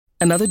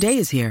Another day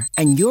is here,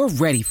 and you're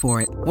ready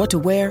for it. What to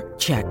wear?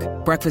 Check.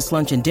 Breakfast,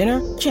 lunch, and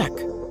dinner? Check.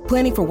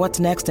 Planning for what's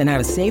next and how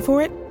to save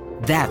for it?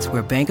 That's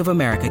where Bank of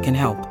America can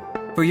help.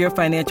 For your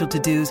financial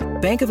to-dos,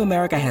 Bank of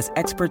America has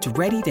experts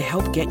ready to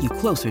help get you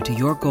closer to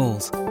your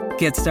goals.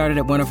 Get started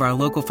at one of our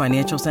local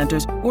financial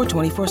centers or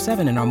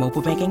 24/7 in our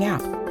mobile banking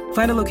app.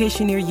 Find a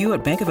location near you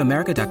at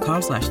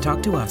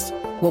bankofamerica.com/talktous.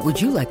 What would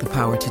you like the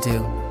power to do?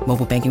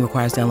 Mobile banking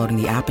requires downloading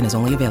the app and is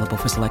only available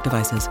for select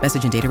devices.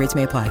 Message and data rates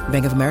may apply.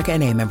 Bank of America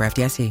N.A., member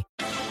FDIC.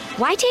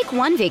 Why take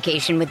one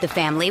vacation with the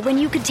family when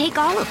you could take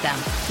all of them?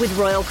 With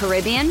Royal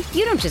Caribbean,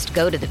 you don't just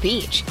go to the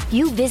beach.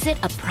 You visit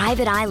a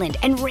private island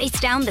and race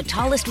down the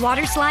tallest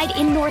water slide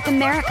in North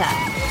America.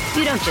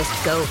 You don't just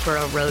go for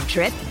a road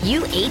trip.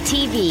 You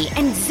ATV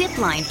and zip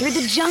line through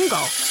the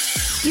jungle.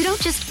 You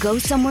don't just go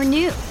somewhere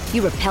new.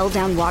 You rappel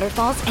down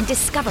waterfalls and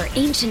discover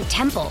ancient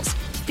temples.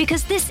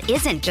 Because this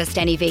isn't just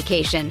any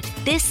vacation.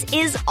 This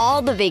is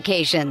all the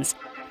vacations.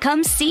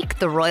 Come seek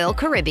the Royal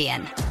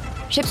Caribbean.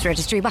 Ships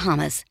Registry,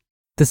 Bahamas.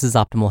 This is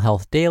Optimal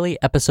Health Daily,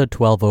 episode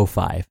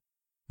 1205,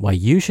 Why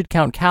You Should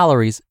Count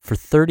Calories for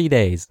 30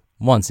 Days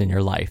Once in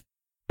Your Life,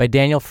 by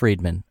Daniel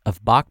Freedman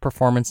of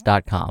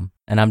BachPerformance.com,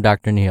 and I'm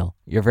Dr. Neil,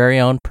 your very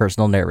own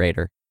personal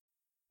narrator.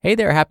 Hey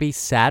there, happy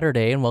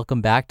Saturday, and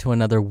welcome back to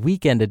another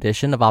weekend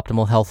edition of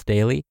Optimal Health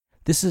Daily.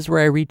 This is where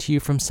I read to you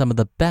from some of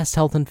the best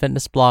health and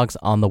fitness blogs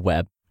on the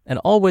web, and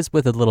always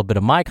with a little bit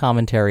of my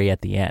commentary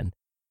at the end.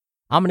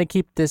 I'm going to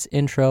keep this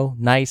intro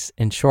nice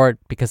and short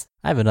because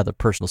I have another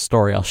personal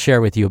story I'll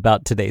share with you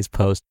about today's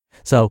post.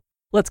 So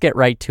let's get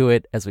right to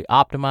it as we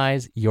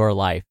optimize your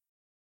life.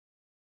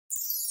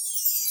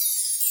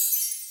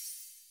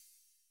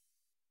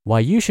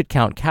 Why You Should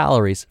Count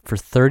Calories for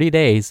 30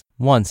 Days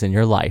Once in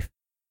Your Life,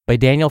 by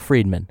Daniel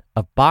Freedman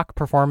of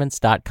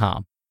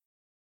BachPerformance.com.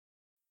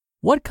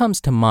 What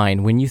comes to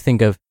mind when you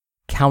think of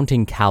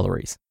counting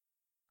calories?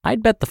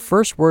 I'd bet the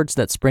first words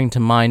that spring to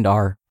mind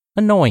are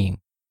annoying,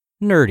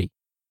 nerdy,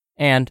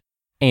 and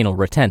anal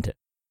retentive.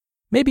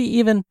 Maybe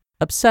even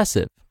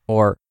obsessive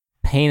or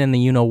pain in the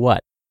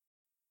you-know-what.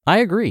 I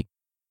agree,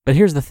 but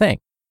here's the thing.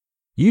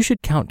 You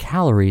should count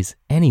calories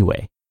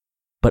anyway,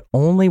 but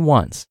only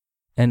once,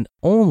 and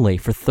only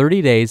for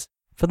 30 days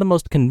for the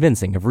most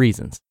convincing of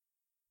reasons.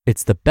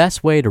 It's the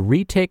best way to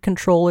retake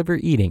control of your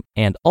eating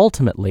and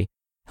ultimately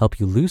help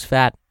you lose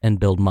fat and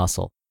build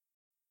muscle.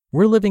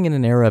 We're living in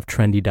an era of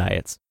trendy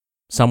diets.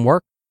 Some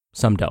work,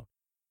 some don't.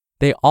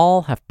 They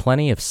all have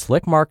plenty of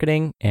slick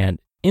marketing and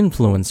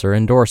influencer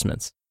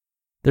endorsements.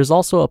 There's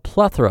also a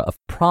plethora of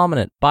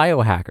prominent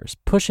biohackers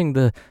pushing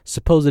the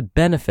supposed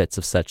benefits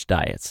of such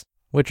diets,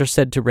 which are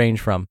said to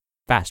range from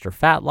faster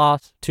fat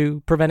loss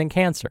to preventing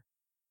cancer.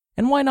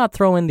 And why not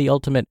throw in the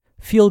ultimate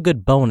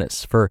feel-good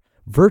bonus for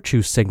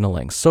virtue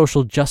signaling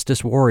social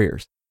justice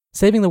warriors,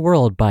 saving the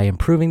world by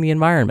improving the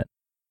environment?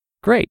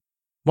 Great,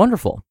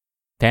 wonderful,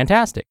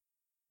 fantastic.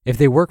 If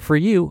they work for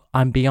you,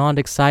 I'm beyond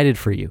excited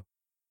for you.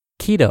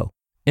 Keto,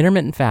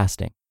 intermittent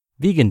fasting,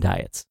 vegan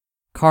diets,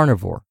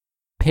 carnivore,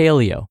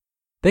 paleo,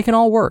 they can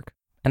all work,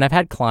 and I've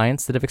had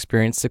clients that have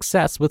experienced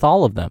success with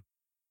all of them.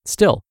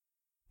 Still,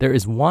 there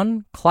is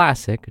one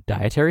classic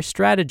dietary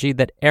strategy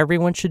that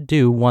everyone should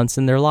do once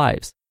in their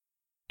lives: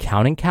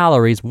 counting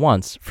calories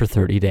once for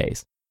 30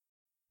 days.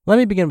 Let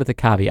me begin with a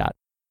caveat.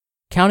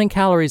 Counting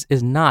calories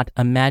is not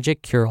a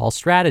magic cure-all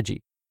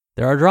strategy.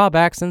 There are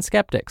drawbacks and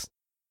skeptics.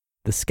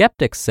 The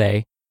skeptics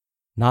say,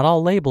 not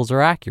all labels are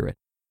accurate.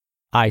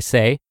 I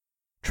say,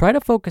 try to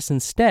focus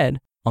instead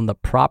on the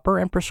proper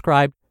and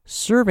prescribed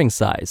serving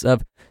size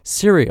of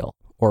cereal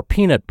or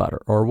peanut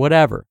butter or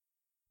whatever.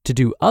 To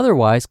do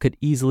otherwise could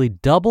easily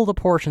double the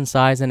portion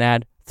size and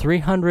add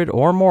 300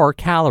 or more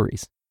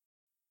calories.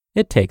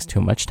 It takes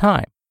too much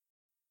time.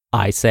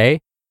 I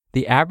say,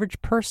 the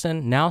average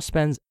person now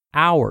spends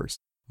hours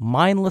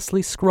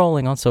mindlessly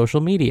scrolling on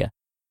social media.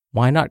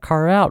 Why not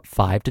carve out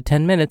 5 to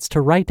 10 minutes to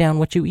write down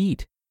what you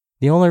eat?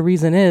 The only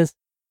reason is,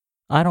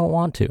 I don't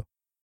want to.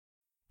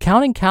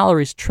 Counting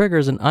calories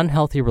triggers an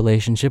unhealthy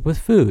relationship with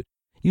food.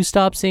 You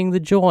stop seeing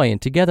the joy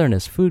and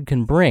togetherness food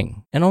can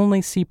bring and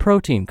only see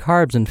protein,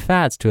 carbs, and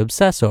fats to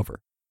obsess over.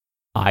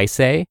 I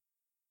say,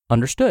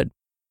 understood.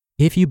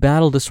 If you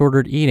battle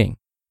disordered eating,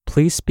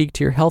 please speak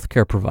to your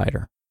healthcare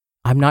provider.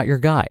 I'm not your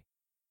guy.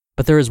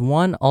 But there is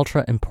one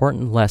ultra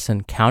important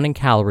lesson counting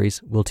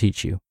calories will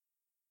teach you: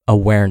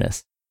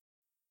 awareness.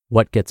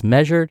 What gets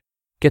measured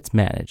gets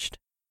managed.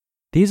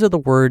 These are the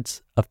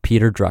words of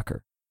Peter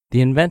Drucker,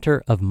 the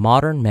inventor of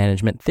modern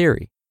management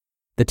theory.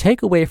 The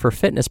takeaway for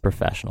fitness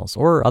professionals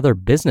or other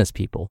business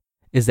people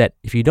is that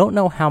if you don't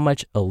know how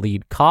much a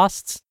lead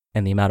costs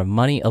and the amount of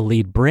money a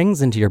lead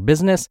brings into your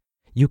business,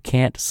 you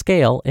can't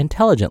scale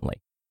intelligently.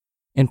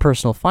 In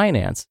personal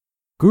finance,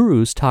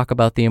 gurus talk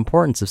about the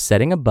importance of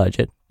setting a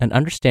budget and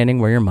understanding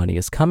where your money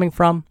is coming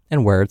from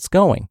and where it's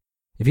going.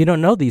 If you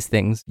don't know these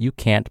things, you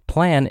can't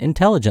plan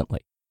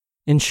intelligently.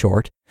 In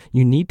short,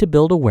 you need to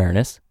build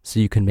awareness so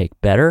you can make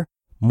better,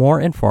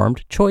 more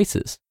informed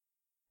choices.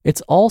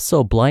 It's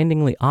also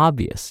blindingly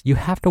obvious. You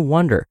have to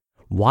wonder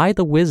why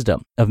the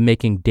wisdom of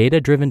making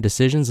data-driven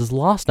decisions is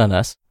lost on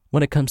us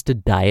when it comes to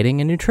dieting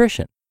and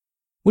nutrition,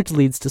 which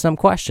leads to some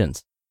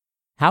questions.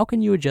 How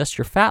can you adjust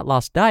your fat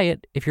loss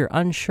diet if you're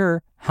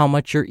unsure how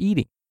much you're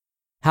eating?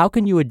 How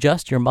can you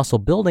adjust your muscle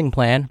building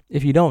plan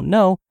if you don't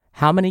know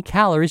how many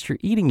calories you're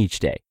eating each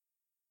day?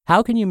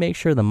 How can you make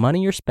sure the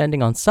money you're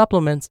spending on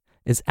supplements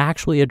is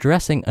actually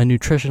addressing a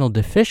nutritional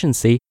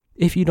deficiency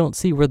if you don't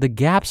see where the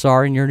gaps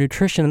are in your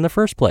nutrition in the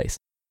first place?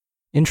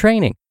 In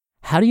training,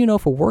 how do you know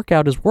if a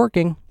workout is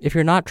working if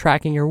you're not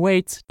tracking your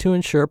weights to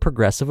ensure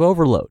progressive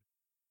overload?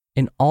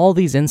 In all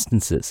these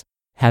instances,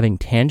 having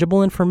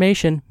tangible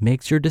information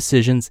makes your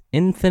decisions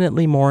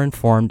infinitely more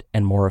informed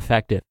and more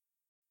effective.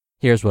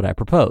 Here's what I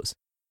propose.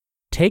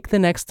 Take the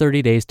next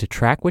 30 days to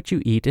track what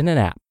you eat in an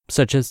app,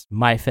 such as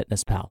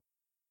MyFitnessPal.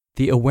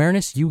 The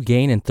awareness you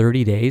gain in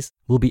 30 days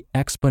will be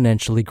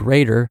exponentially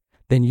greater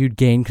than you'd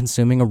gain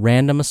consuming a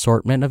random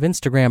assortment of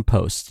Instagram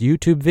posts,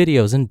 YouTube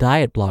videos, and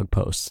diet blog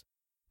posts.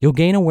 You'll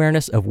gain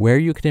awareness of where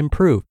you could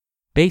improve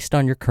based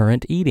on your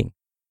current eating.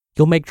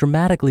 You'll make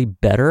dramatically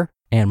better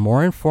and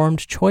more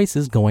informed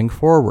choices going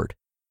forward.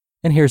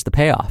 And here's the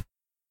payoff.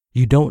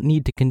 You don't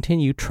need to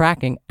continue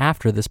tracking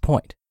after this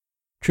point.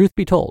 Truth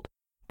be told,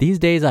 these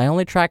days I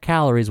only track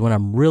calories when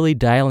I'm really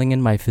dialing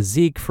in my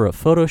physique for a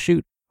photo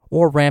shoot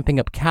or ramping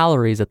up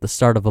calories at the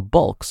start of a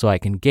bulk so I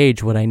can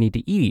gauge what I need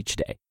to eat each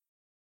day.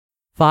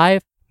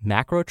 5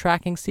 macro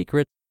tracking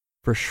secrets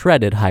for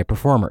shredded high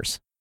performers.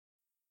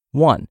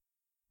 1.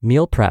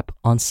 Meal prep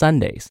on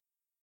Sundays.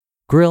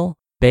 Grill,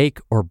 bake,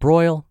 or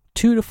broil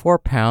 2 to 4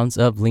 pounds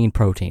of lean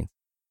proteins.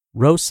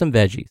 Roast some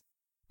veggies.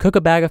 Cook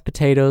a bag of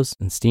potatoes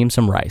and steam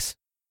some rice.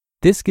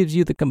 This gives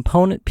you the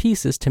component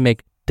pieces to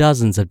make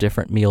dozens of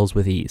different meals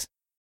with ease.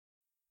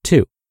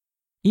 2.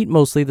 Eat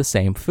mostly the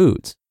same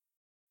foods.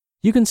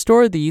 You can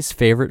store these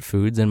favorite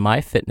foods in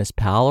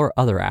MyFitnessPal or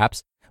other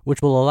apps,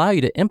 which will allow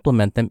you to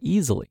implement them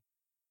easily.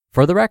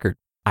 For the record,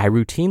 I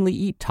routinely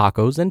eat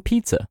tacos and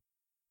pizza.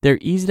 They're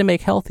easy to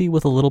make healthy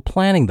with a little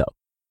planning though.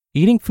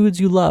 Eating foods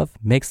you love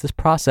makes this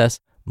process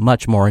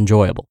much more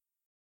enjoyable.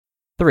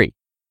 3.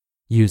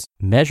 Use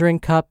measuring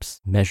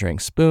cups, measuring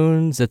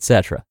spoons,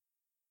 etc.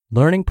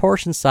 Learning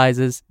portion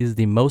sizes is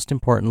the most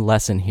important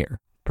lesson here,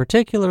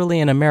 particularly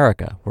in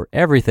America where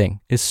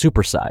everything is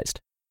supersized.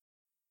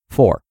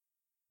 4.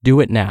 Do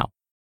it now.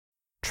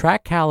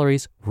 Track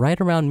calories right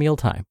around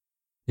mealtime.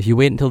 If you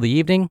wait until the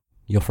evening,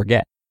 you'll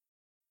forget.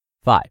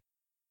 5.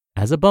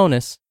 As a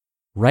bonus,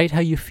 write how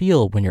you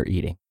feel when you're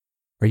eating.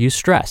 Are you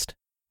stressed,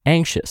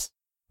 anxious,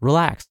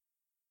 relaxed?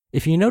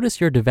 If you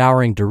notice you're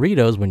devouring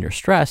Doritos when you're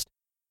stressed,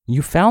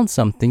 you found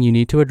something you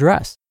need to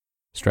address.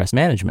 Stress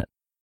management.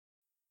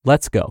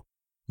 Let's go.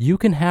 You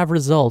can have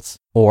results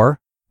or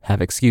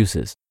have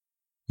excuses.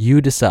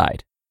 You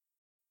decide.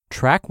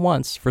 Track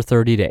once for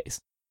 30 days.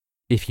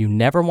 If you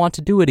never want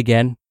to do it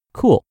again,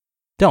 cool,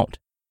 don't.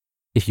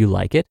 If you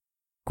like it,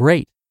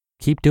 great,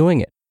 keep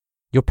doing it.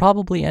 You'll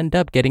probably end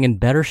up getting in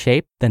better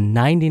shape than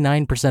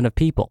 99% of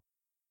people.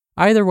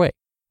 Either way,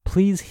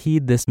 please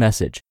heed this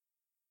message.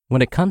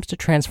 When it comes to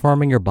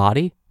transforming your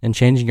body and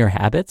changing your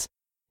habits,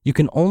 you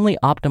can only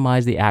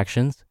optimize the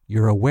actions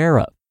you're aware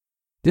of.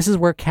 This is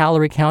where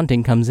calorie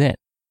counting comes in.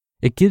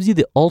 It gives you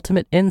the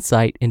ultimate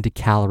insight into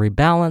calorie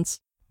balance,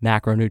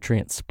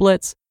 macronutrient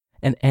splits,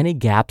 and any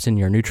gaps in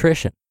your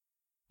nutrition.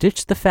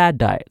 Ditch the fad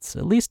diets,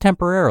 at least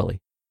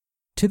temporarily.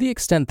 To the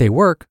extent they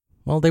work,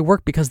 well, they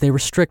work because they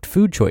restrict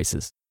food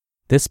choices.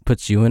 This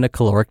puts you in a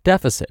caloric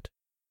deficit.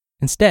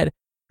 Instead,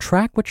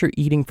 track what you're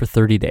eating for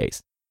 30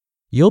 days.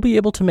 You'll be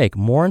able to make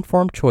more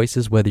informed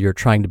choices whether you're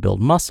trying to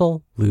build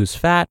muscle, lose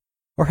fat,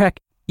 or heck,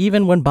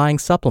 even when buying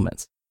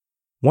supplements.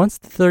 Once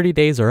the 30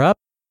 days are up,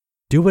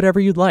 do whatever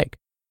you'd like.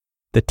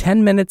 The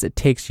 10 minutes it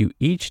takes you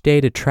each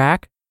day to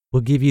track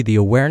will give you the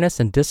awareness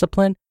and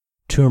discipline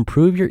to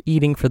improve your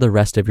eating for the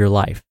rest of your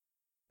life.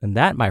 And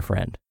that, my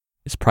friend,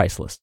 is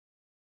priceless.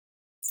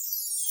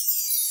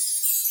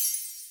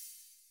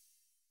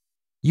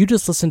 You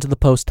just listened to the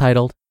post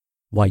titled,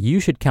 Why You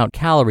Should Count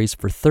Calories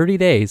for 30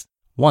 Days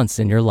Once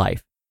in Your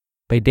Life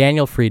by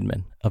Daniel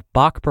Freedman of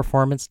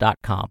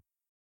BachPerformance.com.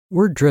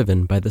 We're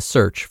driven by the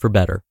search for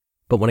better,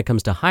 but when it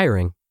comes to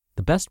hiring,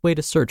 the best way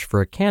to search for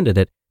a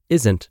candidate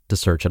isn't to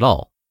search at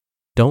all.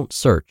 Don't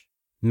search,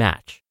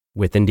 match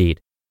with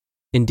Indeed.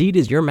 Indeed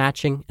is your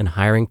matching and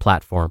hiring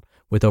platform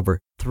with over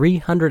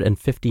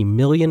 350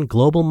 million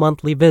global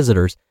monthly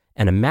visitors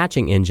and a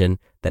matching engine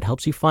that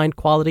helps you find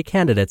quality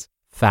candidates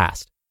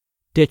fast.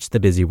 Ditch the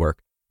busy work.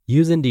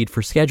 Use Indeed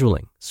for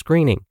scheduling,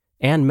 screening,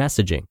 and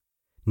messaging.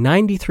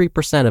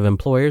 93% of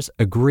employers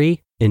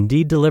agree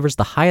Indeed delivers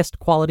the highest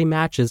quality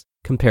matches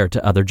compared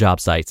to other job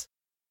sites.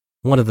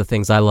 One of the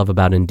things I love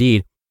about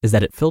Indeed is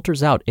that it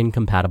filters out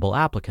incompatible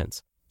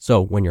applicants.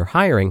 So when you're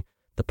hiring,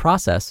 the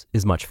process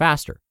is much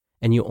faster,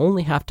 and you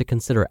only have to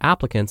consider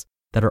applicants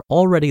that are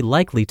already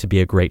likely to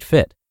be a great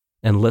fit.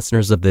 And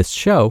listeners of this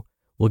show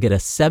will get a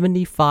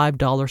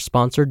 $75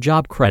 sponsored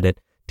job credit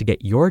to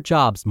get your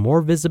jobs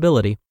more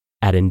visibility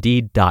at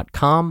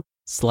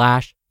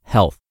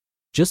Indeed.com/health.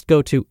 Just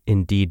go to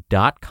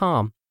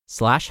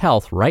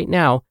Indeed.com/health right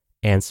now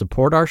and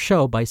support our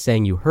show by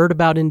saying you heard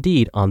about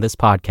Indeed on this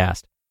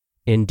podcast.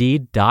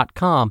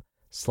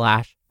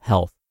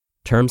 Indeed.com/health.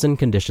 Terms and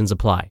conditions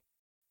apply.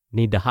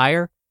 Need to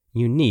hire?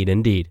 You need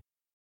Indeed.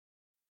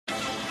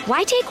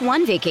 Why take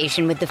one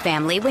vacation with the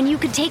family when you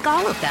could take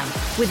all of them?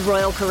 With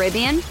Royal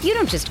Caribbean, you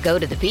don't just go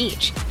to the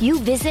beach. You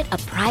visit a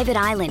private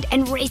island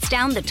and race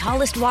down the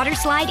tallest water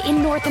slide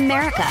in North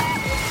America.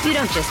 You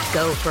don't just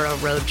go for a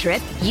road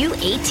trip. You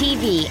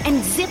ATV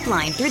and zip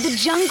line through the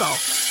jungle.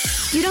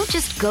 You don't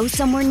just go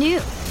somewhere new.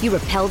 You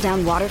rappel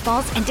down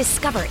waterfalls and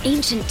discover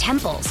ancient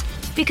temples.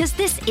 Because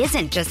this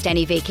isn't just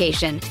any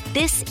vacation.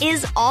 This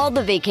is all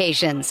the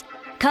vacations.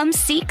 Come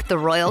seek the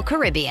Royal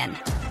Caribbean.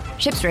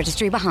 Ships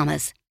Registry,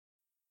 Bahamas.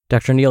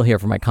 Dr. Neal here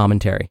for my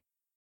commentary.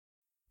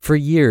 For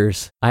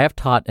years, I have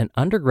taught an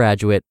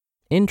undergraduate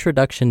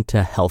Introduction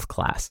to Health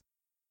class.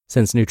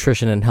 Since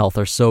nutrition and health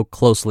are so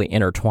closely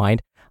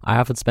intertwined, I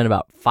often spend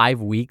about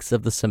 5 weeks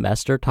of the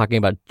semester talking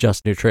about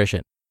just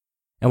nutrition.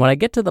 And when I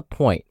get to the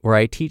point where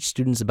I teach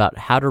students about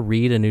how to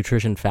read a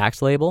nutrition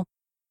facts label,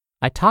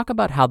 I talk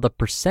about how the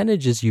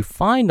percentages you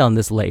find on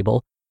this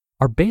label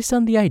are based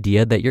on the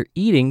idea that you're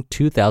eating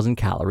 2,000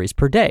 calories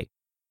per day.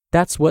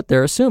 That's what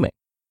they're assuming.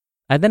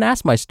 I then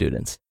ask my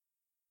students,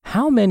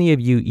 how many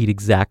of you eat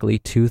exactly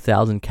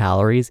 2,000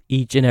 calories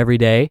each and every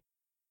day?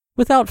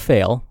 Without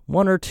fail,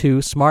 1 or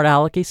 2 smart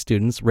alecky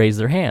students raise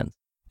their hands.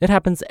 It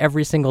happens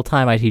every single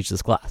time I teach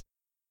this class.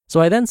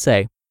 So I then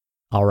say,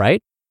 all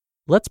right,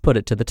 let's put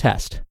it to the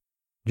test.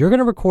 You're going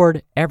to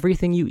record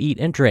everything you eat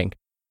and drink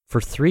for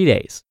 3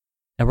 days,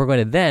 and we're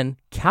going to then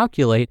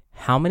calculate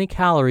how many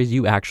calories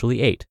you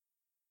actually ate.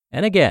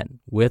 And again,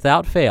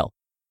 without fail,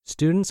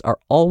 students are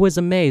always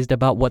amazed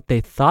about what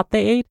they thought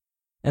they ate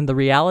and the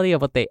reality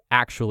of what they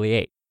actually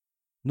ate.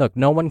 Look,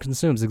 no one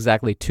consumes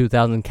exactly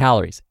 2,000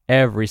 calories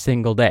every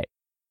single day.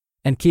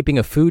 And keeping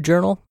a food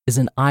journal is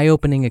an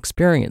eye-opening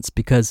experience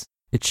because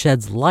it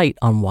sheds light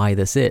on why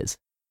this is.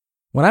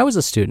 When I was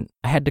a student,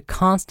 I had to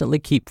constantly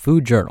keep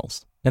food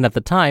journals. And at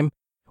the time,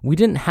 we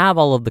didn't have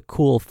all of the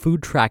cool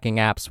food tracking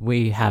apps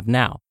we have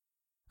now.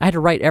 I had to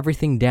write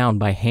everything down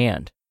by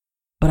hand.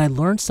 But I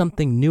learned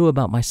something new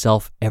about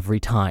myself every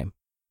time.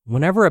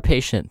 Whenever a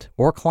patient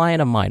or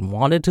client of mine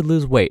wanted to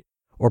lose weight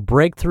or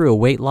break through a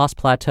weight loss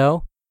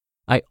plateau,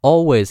 I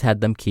always had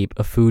them keep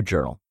a food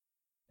journal.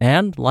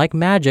 And like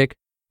magic,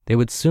 they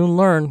would soon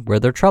learn where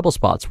their trouble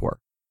spots were.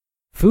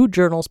 Food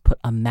journals put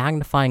a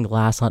magnifying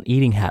glass on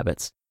eating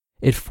habits.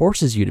 It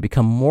forces you to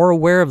become more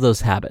aware of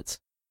those habits.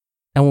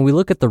 And when we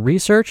look at the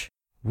research,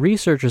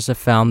 researchers have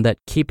found that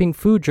keeping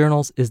food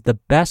journals is the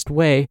best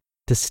way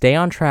to stay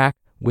on track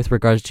with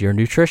regards to your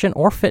nutrition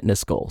or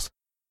fitness goals.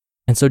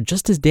 And so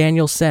just as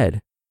Daniel said,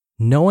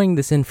 knowing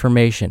this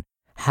information,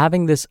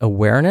 having this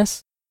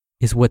awareness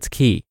is what's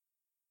key.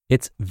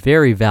 It's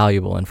very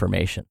valuable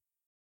information.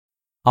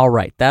 All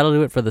right, that'll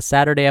do it for the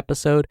Saturday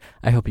episode.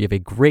 I hope you have a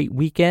great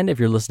weekend if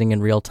you're listening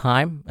in real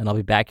time, and I'll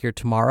be back here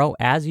tomorrow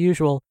as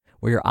usual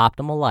where your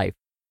optimal life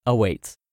awaits.